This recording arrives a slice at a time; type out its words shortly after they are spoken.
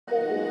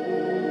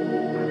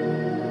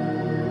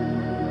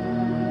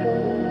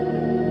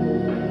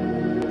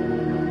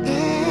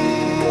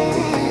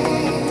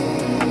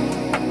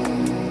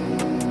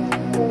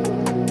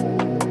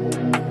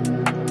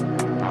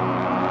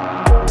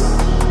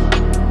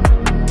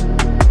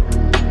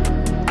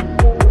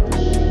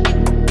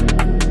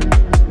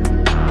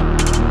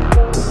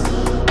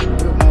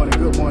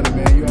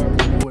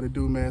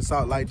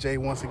Light J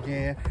once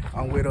again.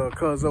 I'm with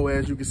Cuzzo.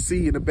 As you can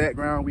see in the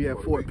background, we at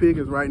Fort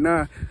Pickens right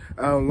now,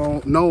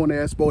 known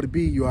as Sporty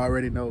B. You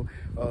already know.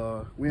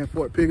 We in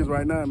Fort Pickens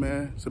right now,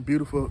 man. It's a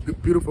beautiful,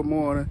 beautiful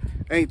morning.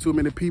 Ain't too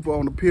many people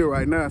on the pier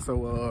right now,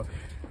 so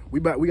we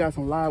got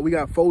some live. We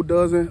got 4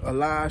 dozen of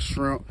live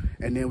shrimp,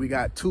 and then we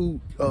got two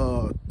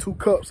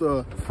cups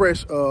of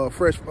fresh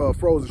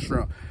frozen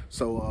shrimp.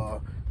 So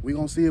we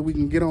gonna see if we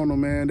can get on them,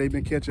 man. They've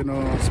been catching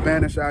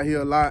Spanish out here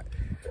a lot.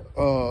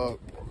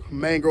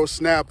 Mango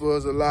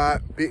snappers a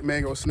lot, big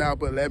mango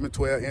snapper, 11,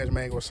 12-inch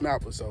mango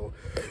snapper. So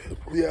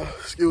yeah,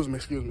 excuse me.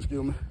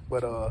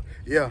 But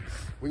yeah,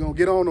 we gonna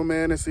get on them,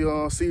 man, and see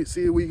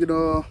if we can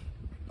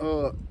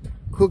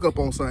hook up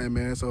on something,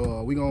 man.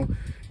 So we gonna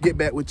get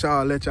back with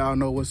y'all, let y'all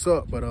know what's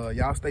up. But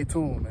y'all stay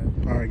tuned,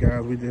 man. All right,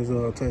 guys, we just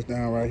touched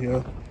down right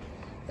here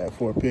at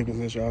Fort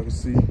Pickens, as y'all can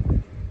see.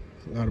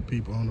 A lot of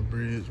people on the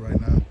bridge right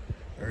now,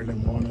 early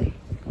morning.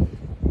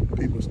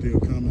 People still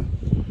coming.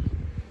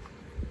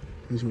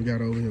 This we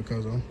got over here,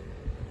 Cuzzo.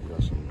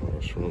 Got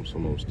some shrimp,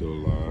 some of them still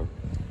alive.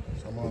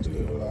 Some of them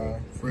still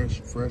alive.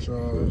 Fresh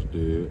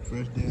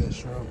dead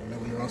shrimp. And then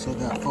we also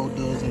got 4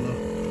 dozen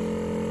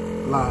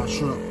of live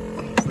shrimp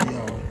for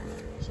y'all.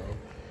 So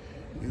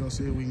we gonna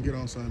see if we can get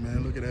on something,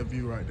 man. Look at that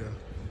view right there.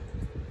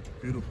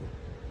 Beautiful.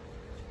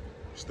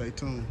 Stay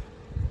tuned.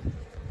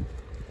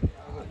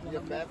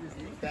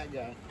 That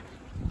guy.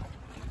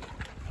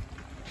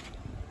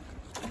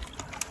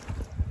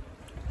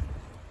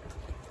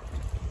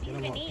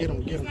 Get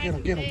him.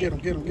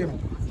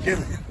 Yes,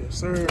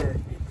 sir.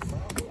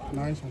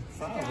 Nice one.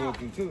 I'm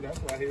hooking too. That's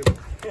why he.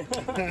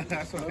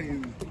 That's why he.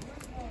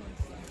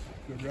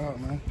 Good job,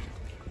 man.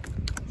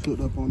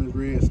 Hooked up on this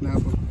red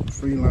snapper,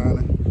 free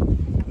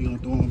lining. We gonna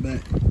throw him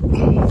back.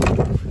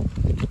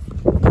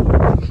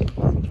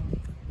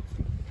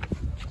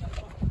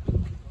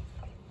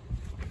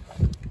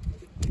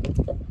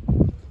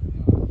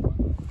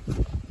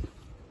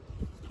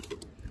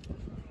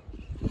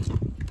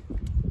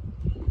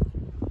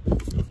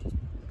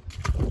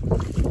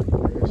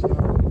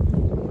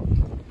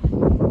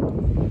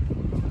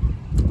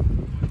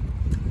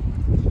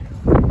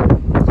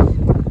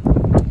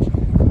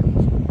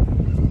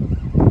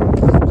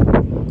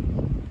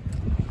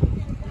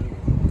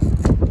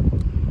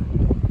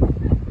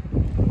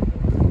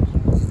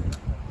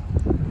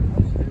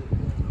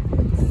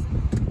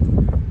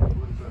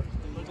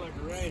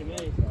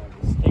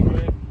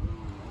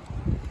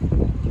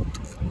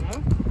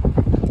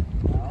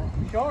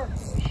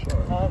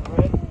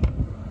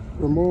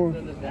 More. More.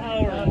 No,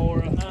 that's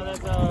more.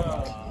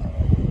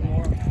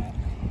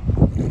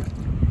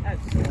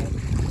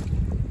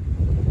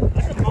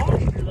 That's a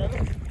monster, though.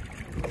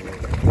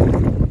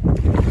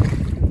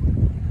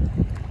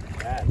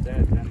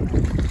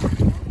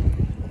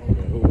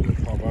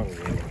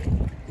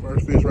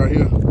 First fish right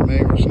here,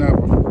 mango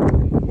snapper,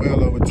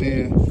 well over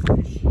 10.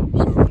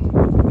 So,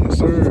 yes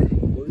sir,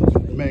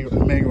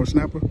 mango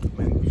snapper.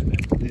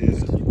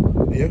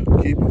 Yeah,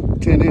 keep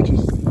it 10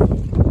 inches.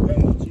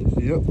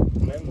 Yep.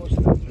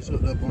 Just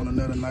hooked up on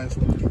another nice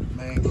one,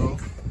 mango.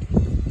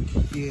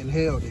 He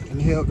inhaled it.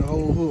 Inhaled the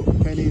whole hook.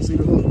 Can't even see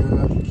the hook,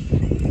 guys.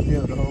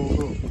 Inhaled the whole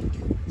hook.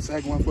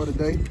 Second one for the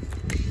day.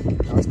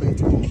 Y'all stay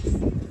tuned.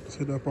 Let's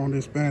hit up on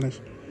this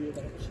Spanish.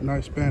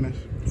 Nice Spanish.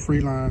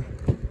 Free line.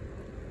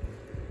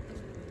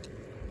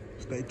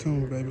 Stay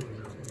tuned, baby.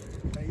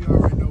 Hey, you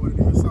already know what it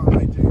is. Something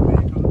like J,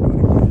 man. Come do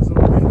it again. It's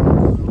over there.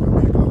 Come a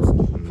bit closer.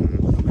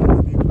 Come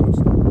a bit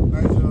closer.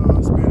 Nice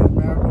Spanish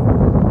mackerel.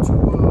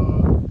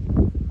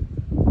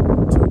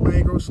 Two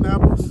mango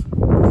snappers.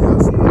 Y'all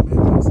see it, man.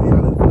 Y'all see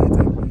how this play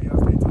take, man. Y'all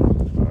stay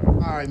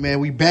tuned. All right, man.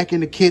 We back in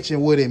the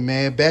kitchen with it,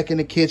 man. Back in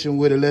the kitchen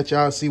with it. Let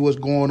y'all see what's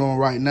going on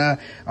right now.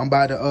 I'm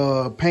about to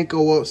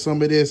panko up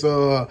some of this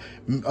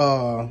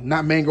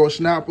not mango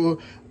snapper,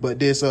 but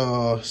this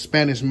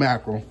Spanish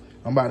mackerel.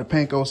 I'm about to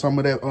panko some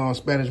of that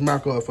Spanish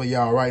mackerel up for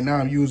y'all right now.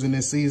 I'm using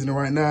this seasoning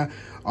right now,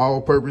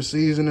 all-purpose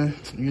seasoning,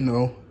 you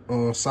know,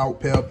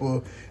 salt,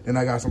 pepper. Then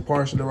I got some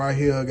parsley right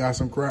here. I got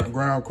some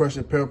ground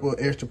crushed pepper,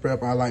 extra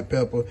pepper. I like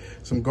pepper.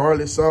 Some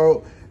garlic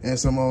salt and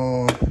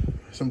some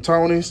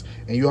Tony's.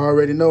 And you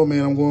already know,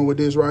 man, I'm going with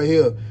this right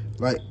here.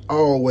 Like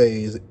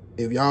always,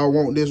 if y'all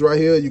want this right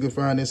here, you can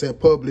find this at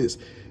Publix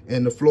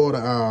in the Florida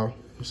aisle.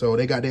 So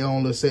they got their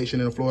own little section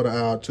in the Florida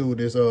aisle too.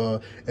 This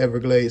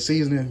Everglades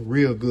seasoning,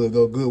 real good,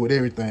 go good with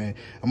everything.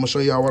 I'm gonna show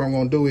y'all what I'm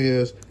gonna do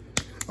is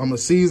I'm gonna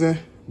season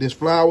this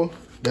flour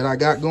that I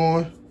got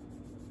going.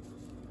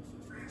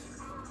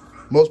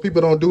 Most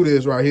people don't do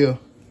this right here.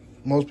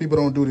 Most people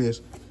don't do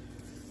this.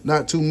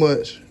 Not too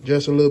much,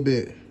 just a little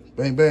bit.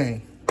 Bang,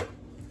 bang.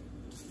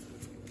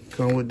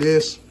 Come with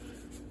this.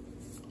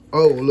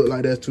 Oh, look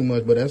like that's too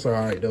much, but that's all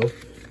right though.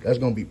 That's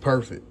gonna be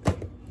perfect.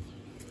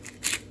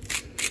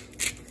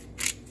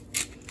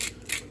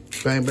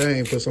 Bang,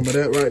 bang, put some of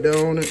that right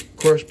there on it.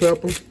 Crushed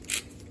pepper.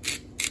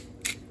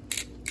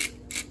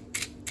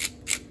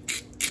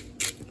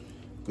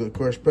 Good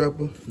crushed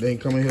pepper. Then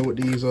come in here with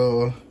these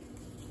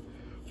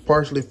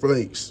parsley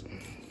flakes.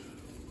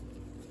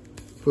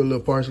 Put a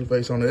little parsley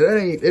flakes on it.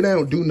 It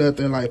don't do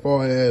nothing like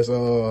far as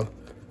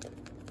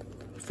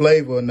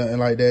flavor or nothing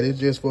like that. It's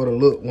just for the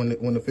look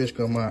when the fish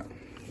come out,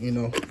 you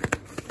know.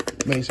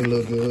 Makes it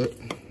look good.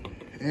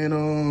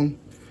 And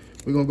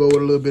we're gonna go with a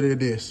little bit of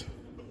this.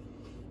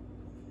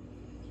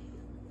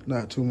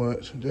 Not too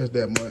much, just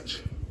that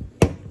much.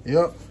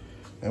 Yep.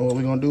 And what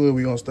we're gonna do is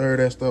we're gonna stir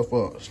that stuff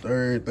up.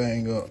 Stir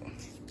everything up.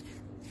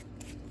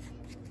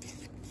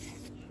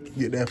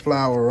 Get that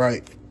flour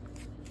right.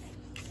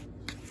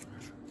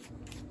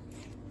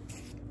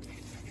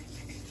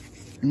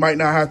 You might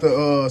not have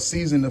to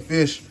season the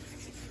fish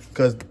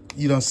because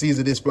you done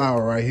season this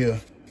flour right here.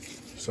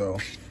 So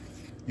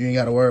you ain't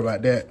gotta worry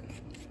about that.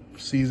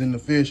 Season the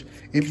fish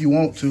if you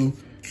want to,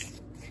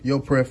 your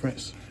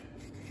preference.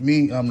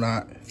 Me, I'm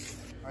not.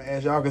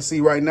 As y'all can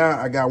see right now,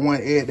 I got one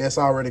egg that's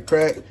already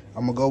cracked.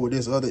 I'm gonna go with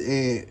this other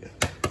egg.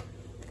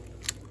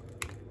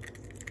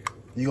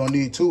 You're gonna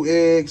need 2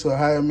 eggs or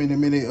however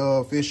many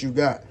fish you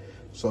got.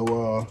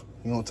 So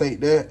you're gonna take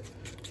that.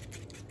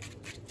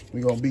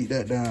 We're gonna beat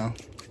that down.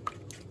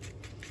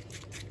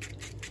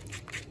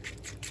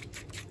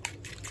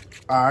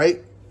 All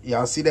right,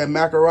 y'all see that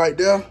mackerel right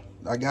there?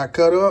 I got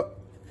cut up.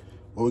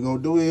 What we're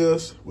gonna do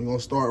is we're gonna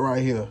start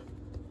right here.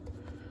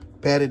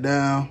 Pat it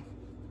down,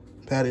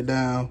 pat it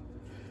down.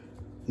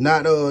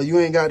 Not you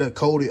ain't got to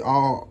coat it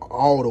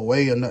all the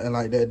way or nothing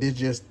like that. This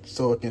just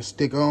so it can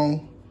stick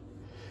on.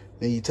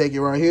 Then you take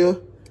it right here.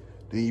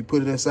 Then you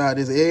put it inside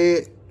this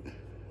egg.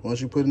 Once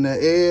you put in that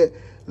egg,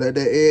 let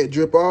that egg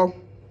drip off.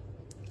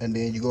 And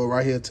then you go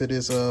right here to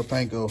this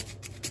panko.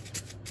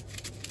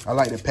 I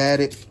like to pat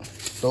it,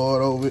 throw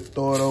it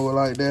over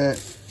like that.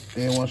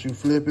 Then once you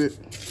flip it,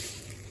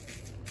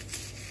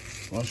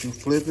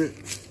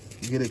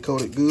 you get it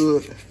coated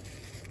good.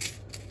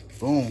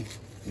 Boom.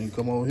 Then you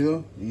come over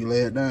here, you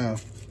lay it down.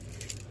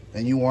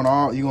 And you're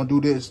gonna do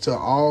this to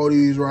all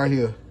these right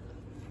here.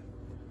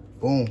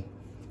 Boom.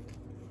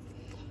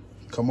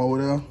 Come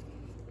over there.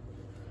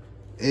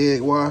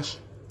 Egg wash.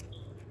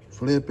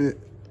 Flip it.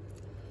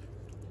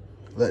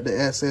 Let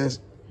the excess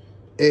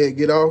egg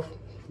get off.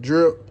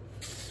 Drip.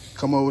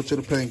 Come over to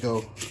the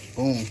panko.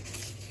 Boom.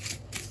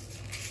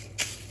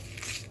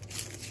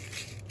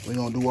 We're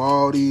gonna do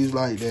all these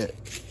like that.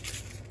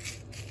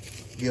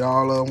 Get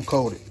all of them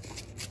coated.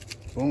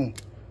 Boom.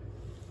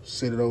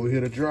 Sit it over here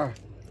to dry.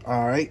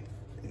 All right.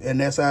 And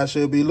that's how it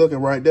should be looking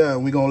right there.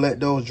 We're going to let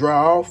those dry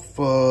off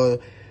for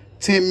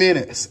 10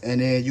 minutes.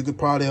 And then you could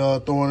probably throw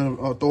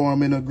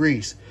them in the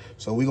grease.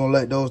 So we're going to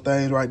let those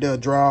things right there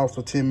dry off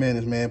for 10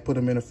 minutes, man. Put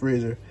them in the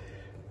freezer.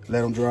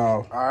 Let them dry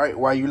off. All right.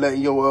 While you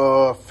letting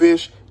your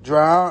fish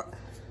dry out,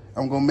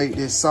 I'm going to make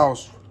this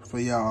sauce for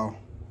y'all.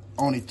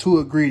 Only 2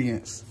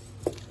 ingredients.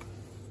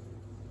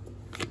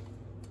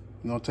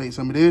 You're going to take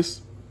some of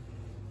this.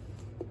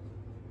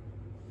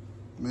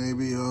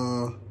 Maybe,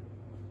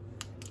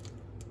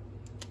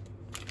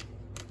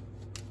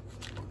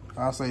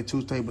 I'll say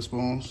 2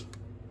 tablespoons.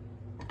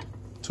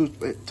 2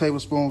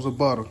 tablespoons of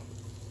butter.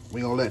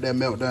 We're gonna let that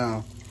melt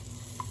down.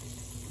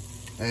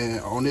 And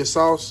on this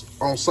sauce,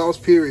 on sauce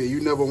period, you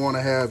never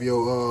wanna have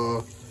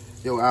your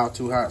oil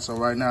too hot. So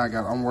right now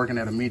I'm working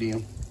at a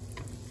medium.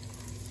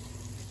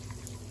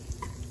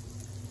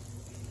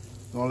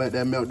 Gonna let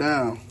that melt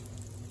down.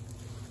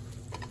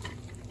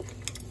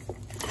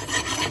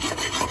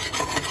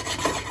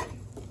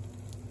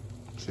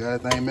 See how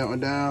that thing melting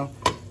down?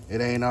 It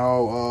ain't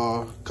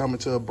all coming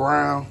to a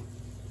brown.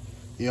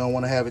 You don't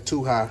want to have it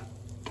too high.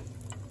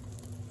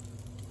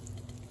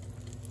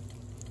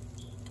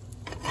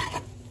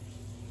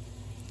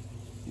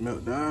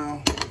 Melt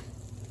down.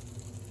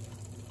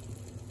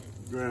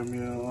 Grab me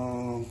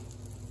a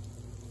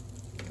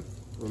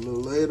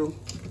little ladle.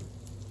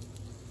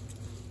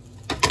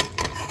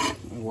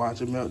 And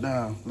watch it melt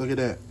down. Look at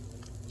that.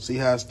 See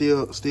how it's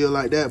still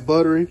like that,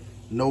 buttery,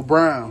 no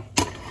brown,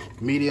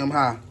 medium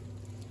high.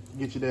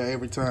 Get you there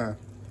every time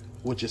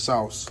with your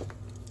sauce.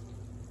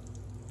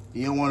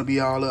 You don't want to be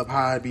all up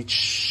high, be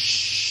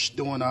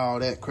doing all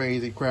that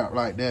crazy crap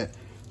like that.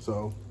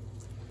 So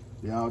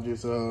y'all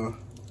just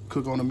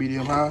cook on a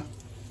medium high,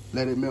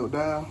 let it melt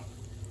down.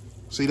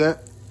 See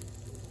that?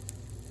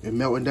 It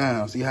melting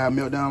down. See how it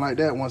melt down like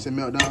that? Once it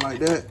melt down like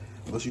that,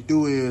 what you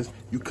do is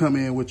you come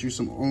in with you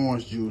some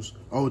orange juice,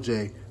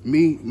 OJ.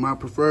 Me, my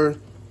preferred,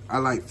 I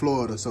like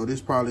Florida, so this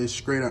probably is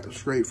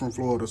straight from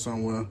Florida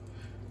somewhere.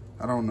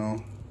 I don't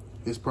know.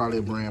 It's probably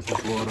a brand from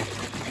Florida.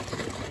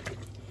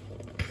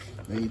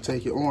 Then you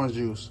take your orange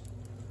juice.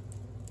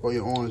 Pour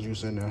your orange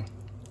juice in there.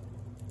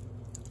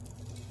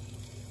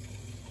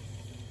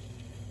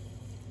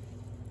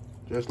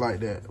 Just like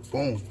that.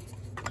 Boom.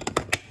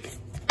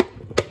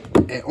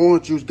 And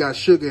orange juice got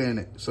sugar in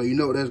it. So you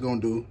know what that's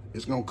going to do.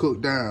 It's going to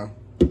cook down.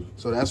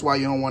 So that's why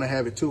you don't want to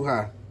have it too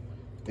high.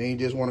 Then you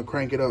just want to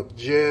crank it up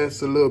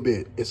just a little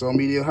bit. It's on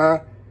medium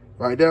high.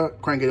 Right there,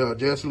 crank it up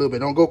just a little bit.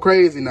 Don't go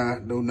crazy now.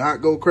 Do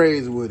not go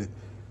crazy with it.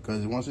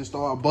 Because once it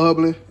start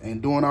bubbling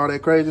and doing all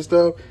that crazy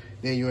stuff,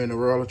 then you're in a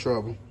world of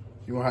trouble.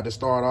 You're going to have to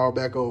start all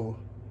back over.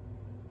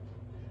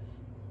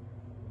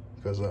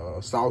 Because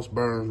sauce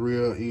burns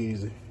real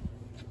easy.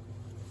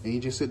 And you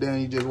just sit down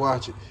and you just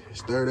watch it.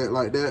 Stir that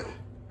like that.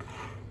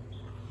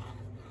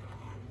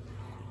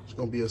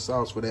 gonna be a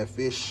sauce for that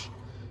fish.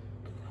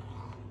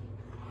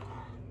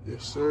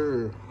 Yes,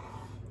 sir.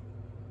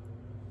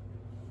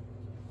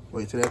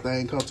 Wait till that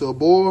thing come to a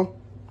boil.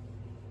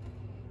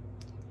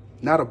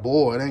 Not a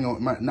boil, it ain't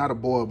gonna, not a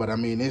boil, but I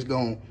mean, it's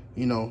gonna,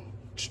 you know,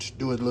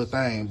 do its little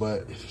thing,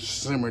 but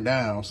simmer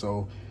down.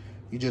 So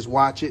you just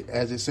watch it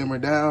as it simmer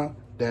down.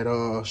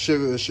 That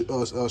sugar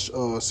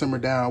simmer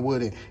down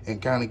with it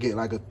and kind of get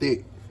like a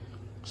thick.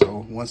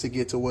 So once it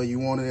get to where you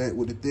want it at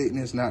with the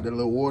thickness, not the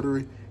little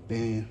watery,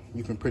 then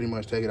you can pretty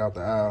much take it out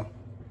the aisle.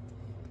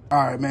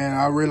 All right, man,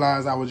 I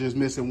realized I was just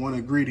missing one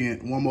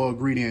more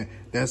ingredient.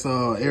 That's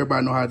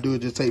everybody know how to do it.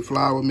 Just take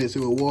flour, mix it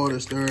with water,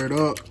 stir it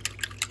up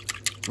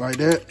like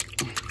that.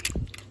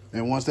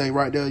 And once they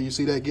right there, you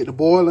see that get to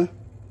boiling?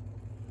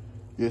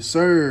 Yes,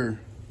 sir.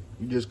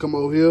 You just come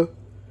over here.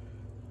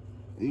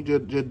 You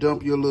just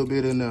dump your little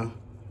bit in there.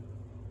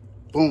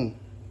 Boom.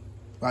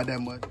 Like that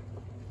much.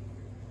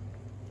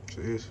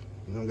 See this?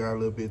 You done got a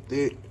little bit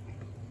thick.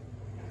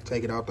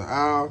 Take it out the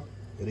aisle,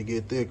 it'll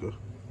get thicker.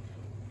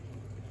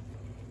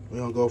 We're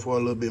gonna go for a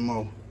little bit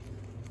more.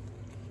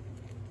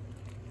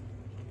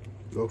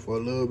 Go for a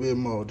little bit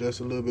more, just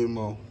a little bit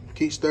more.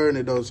 Keep stirring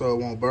it though so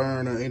it won't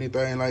burn or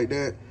anything like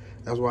that.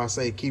 That's why I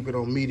say keep it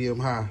on medium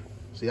high.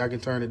 See, I can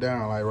turn it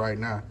down like right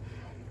now.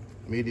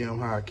 Medium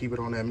high, keep it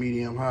on that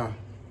medium high.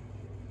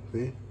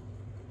 See?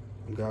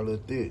 We got a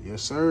little thick,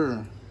 yes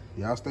sir.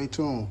 Y'all stay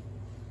tuned.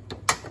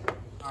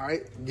 All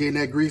right, getting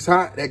that grease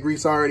hot. That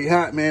grease already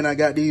hot, man. I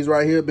got these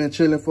right here, been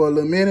chilling for a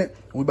little minute.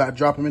 We about to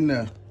drop them in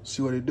there,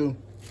 see what it do.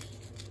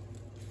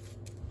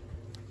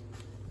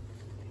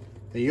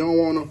 And you don't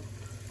want to,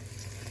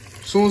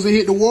 as soon as it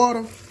hit the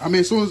water, I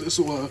mean, as soon as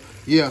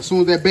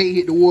that bait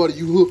hit the water,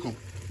 you hook them.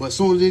 But as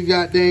soon as it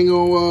got dang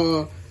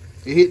on,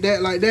 it hit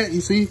that like that,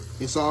 you see,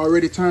 it's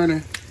already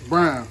turning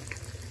brown.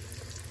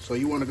 So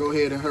you want to go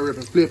ahead and hurry up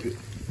and flip it.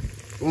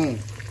 Boom.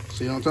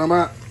 See what I'm talking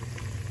about?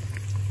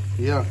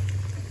 Yeah,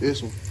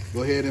 this one.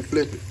 Go ahead and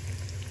flip it.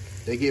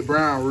 They get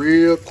brown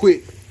real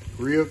quick,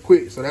 real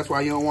quick. So that's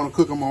why you don't want to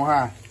cook them on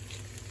high.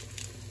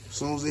 As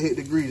soon as it hit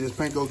the grease, this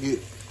panko get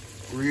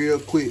real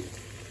quick.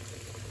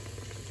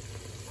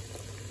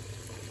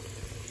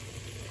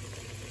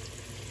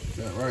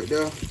 That right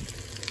there.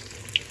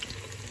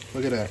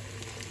 Look at that.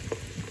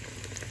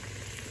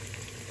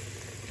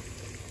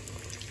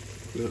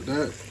 Look at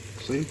that.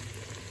 See?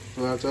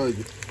 What I told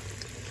you.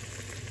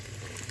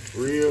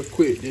 Real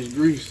quick, this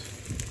grease.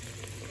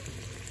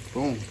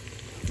 Boom.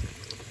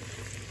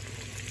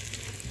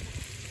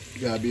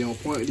 You gotta be on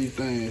point with these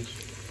things.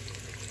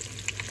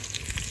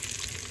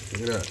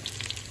 Look at that.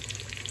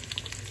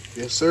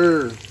 Yes,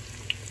 sir.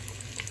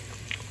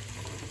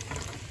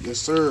 Yes,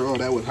 sir. Oh,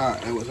 that was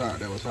hot. That was hot.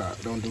 That was hot.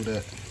 Don't do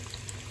that.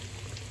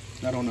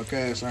 Not on the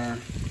cast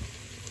iron.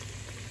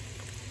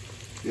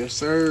 Yes,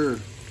 sir.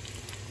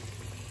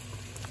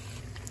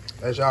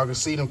 As y'all can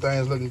see, them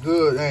things looking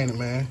good, ain't it,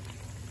 man?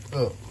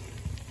 Look.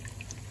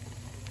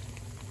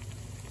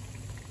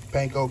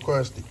 Panko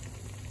crusty.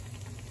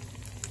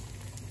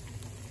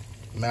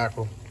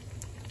 Mackerel.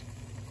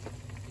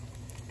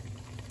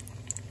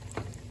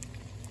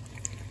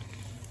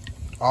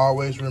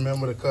 Always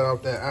remember to cut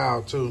off that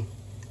aisle, too.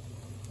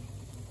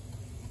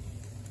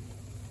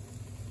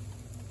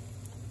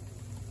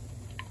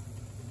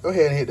 Go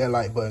ahead and hit that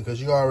like button,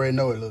 because you already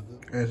know it look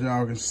good. As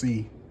y'all can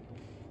see,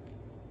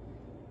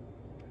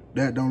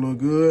 that don't look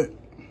good.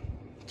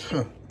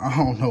 I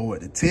don't know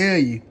what to tell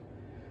you.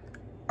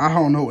 I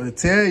don't know what to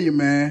tell you,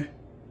 man.